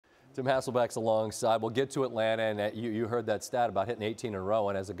Tim Hasselbeck's alongside. We'll get to Atlanta, and you heard that stat about hitting 18 in a row,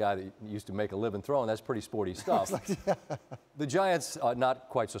 and as a guy that used to make a living throwing, that's pretty sporty stuff. The Giants, not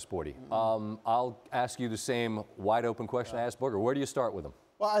quite so sporty. I'll ask you the same wide-open question I asked Booger. Where do you start with them?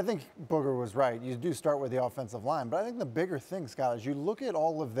 Well, I think Booger was right. You do start with the offensive line, but I think the bigger thing, Scott, is you look at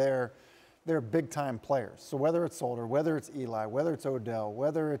all of their big-time players. So whether it's Solder, whether it's Eli, whether it's Odell,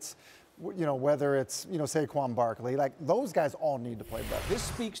 whether it's Saquon Barkley, like those guys all need to play better. This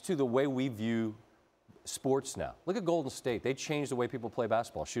speaks to the way we view sports now. Look at Golden State. They changed the way people play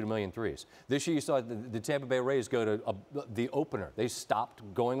basketball, shoot 1,000,000 threes. This year you saw the Tampa Bay Rays go to the opener. They stopped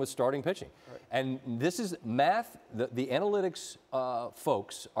going with starting pitching. Right. And this is math. The analytics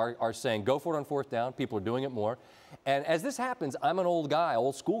folks are saying go for it on fourth down. People are doing it more. And as this happens, I'm an old guy,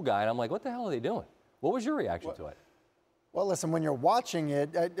 old school guy, and I'm like, what the hell are they doing? What was your reaction to it? Well, listen, when you're watching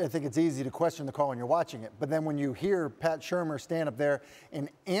it, I think it's easy to question the call when you're watching it. But then when you hear Pat Shurmur stand up there and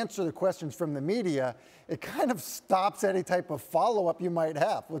answer the questions from the media, it kind of stops any type of follow-up you might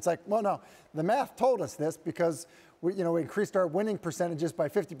have. It's like, well, no, the math told us this because we increased our winning percentages by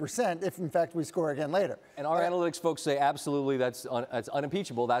 50% if, in fact, we score again later. And our analytics folks say absolutely that's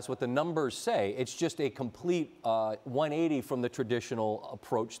unimpeachable. That's what the numbers say. It's just a complete 180 from the traditional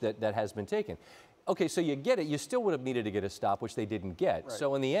approach that has been taken. Okay, so you get it. You still would have needed to get a stop, which they didn't get. Right.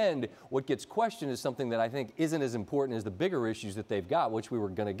 So in the end, what gets questioned is something that I think isn't as important as the bigger issues that they've got, which we were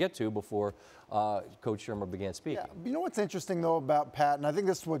going to get to before Coach Shurmur began speaking. Yeah. You know what's interesting, though, about Pat, and I think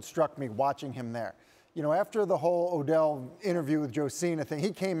this is what struck me watching him there. You know, after the whole Odell interview with Josina thing,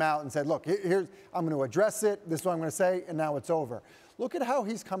 he came out and said, look, I'm going to address it. This is what I'm going to say, and now it's over. Look at how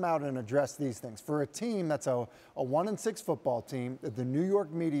he's come out and addressed these things. For a team that's a 1-6 football team that the New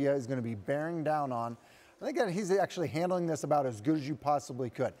York media is going to be bearing down on, I think that he's actually handling this about as good as you possibly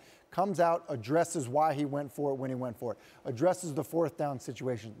could. Comes out, addresses why he went for it when he went for it, addresses the fourth down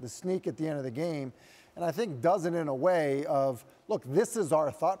situation, the sneak at the end of the game, and I think does it in a way of, look, this is our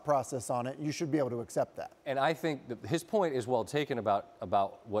thought process on it. You should be able to accept that. And I think that his point is well taken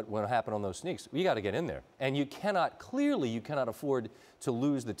about what happened on those sneaks. You got to get in there. And you cannot afford to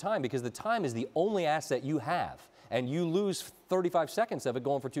lose the time because the time is the only asset you have. And you lose 35 seconds of it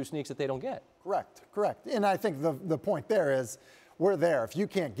going for two sneaks that they don't get. Correct, correct. And I think the point there is we're there. If you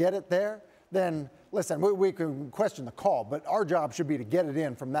can't get it there, then listen, we can question the call, but our job should be to get it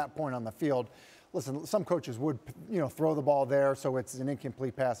in from that point on the field. Listen, some coaches would, throw the ball there so it's an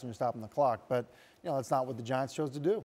incomplete pass and you're stopping the clock, but, that's not what the Giants chose to do.